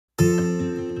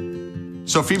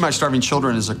So Feed My Starving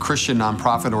Children is a Christian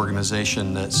nonprofit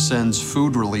organization that sends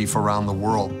food relief around the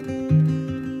world.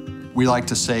 We like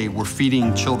to say we're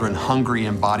feeding children hungry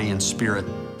in body and spirit.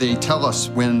 They tell us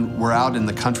when we're out in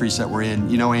the countries that we're in,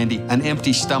 you know, Andy, an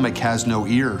empty stomach has no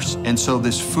ears. And so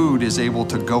this food is able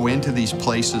to go into these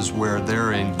places where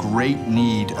they're in great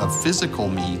need of physical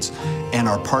needs, and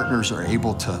our partners are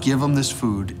able to give them this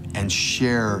food and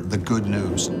share the good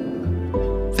news.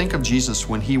 Think of Jesus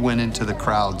when he went into the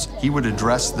crowds. He would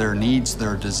address their needs,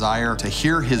 their desire to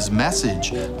hear his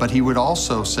message, but he would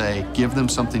also say, give them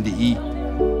something to eat.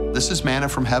 This is manna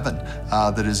from heaven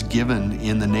that is given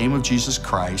in the name of Jesus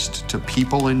Christ to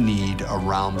people in need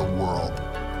around the world.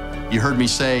 You heard me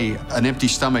say an empty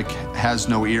stomach has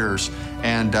no ears,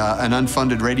 and an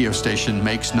unfunded radio station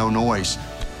makes no noise.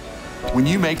 When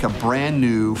you make a brand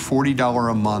new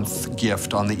 $40 a month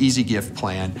gift on the Easy Gift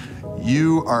plan,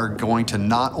 you are going to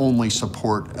not only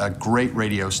support a great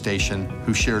radio station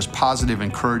who shares positive,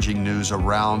 encouraging news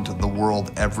around the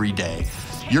world every day,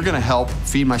 you're going to help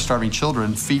Feed My Starving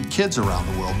Children feed kids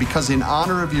around the world, because in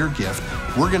honor of your gift,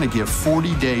 we're going to give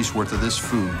 40 days worth of this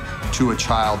food to a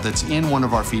child that's in one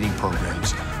of our feeding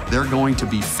programs. They're going to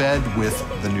be fed with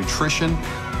the nutrition,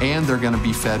 and they're going to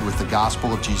be fed with the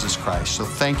gospel of Jesus Christ. So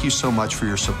thank you so much for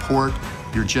your support,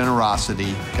 your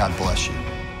generosity. God bless you.